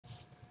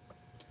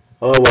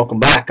Hello, welcome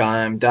back.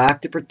 I'm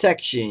Dr.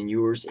 Protection,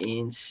 yours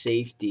in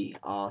safety.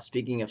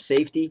 Speaking of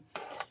safety,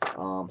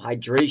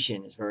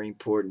 hydration is a very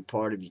important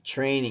part of your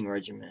training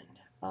regimen.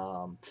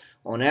 Um,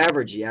 on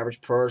average, the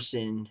average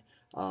person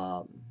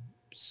um,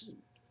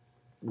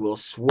 will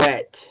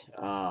sweat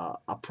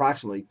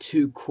approximately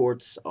 2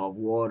 quarts of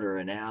water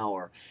an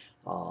hour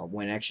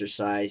when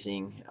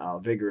exercising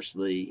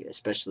vigorously,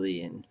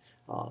 especially in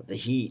the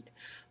heat.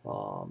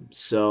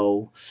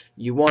 So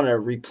you want to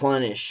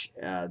replenish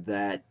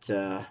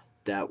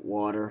that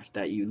water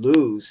that you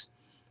lose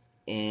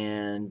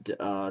and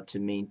to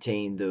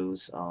maintain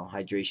those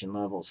hydration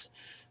levels.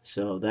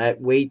 So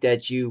that weight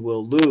that you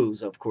will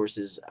lose, of course,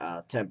 is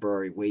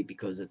temporary weight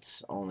because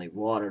it's only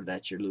water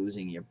that you're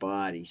losing in your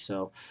body.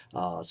 So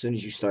as soon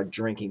as you start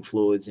drinking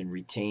fluids and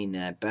retain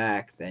that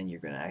back, then you're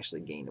going to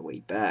actually gain the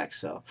weight back.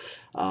 So,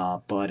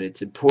 but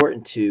it's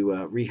important to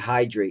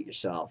rehydrate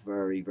yourself.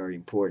 Very, very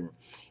important,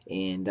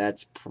 and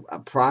that's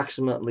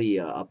approximately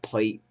a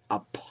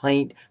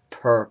pint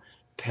per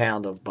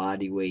pound of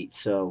body weight.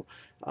 So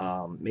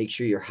make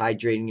sure you're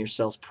hydrating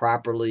yourselves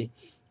properly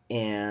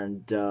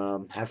and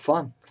have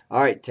fun. All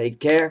right, take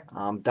care.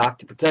 I'm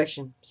Dr.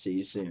 Protection. See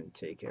you soon.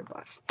 Take care.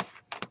 Bye.